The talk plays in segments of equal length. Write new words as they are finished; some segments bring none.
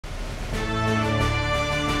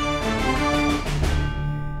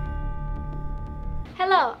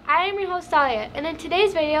Hello, I am your host Daliah, and in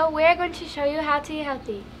today's video we are going to show you how to eat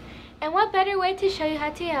healthy. And what better way to show you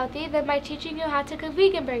how to eat healthy than by teaching you how to cook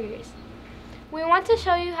vegan burgers? We want to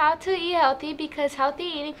show you how to eat healthy because healthy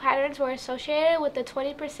eating patterns were associated with a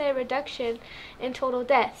 20% reduction in total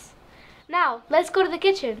deaths. Now, let's go to the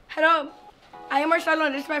kitchen. Hello, I am Marcello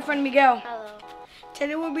and this is my friend Miguel. Hello.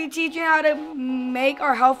 Today we'll be teaching how to make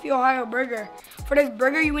our healthy Ohio burger. For this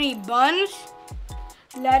burger you will need buns,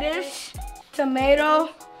 lettuce, tomato,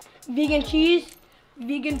 vegan cheese,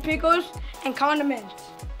 vegan pickles, and condiments.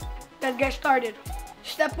 Let's get started.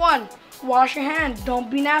 Step 1, wash your hands,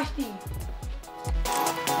 don't be nasty.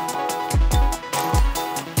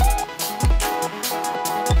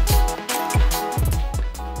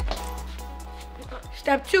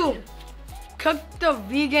 Step 2, cook the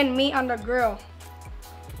vegan meat on the grill.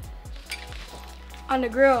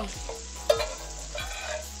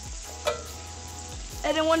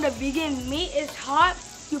 And then when the vegan meat is hot,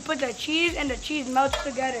 you put the cheese and the cheese melts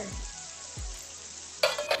together.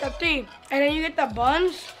 Step 3, and then you get the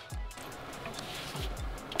buns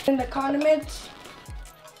and the condiments,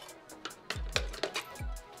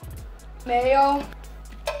 mayo,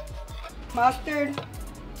 mustard,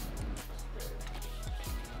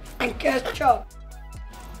 and ketchup.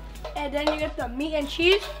 And then you get the meat and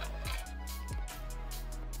cheese.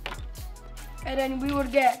 And then we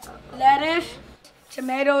would get lettuce,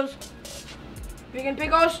 tomatoes, vegan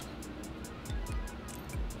pickles.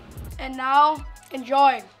 And now,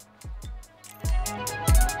 enjoy.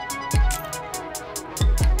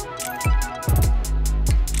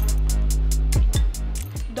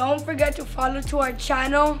 Don't forget to follow to our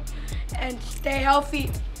channel and stay healthy.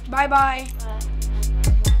 Bye-bye.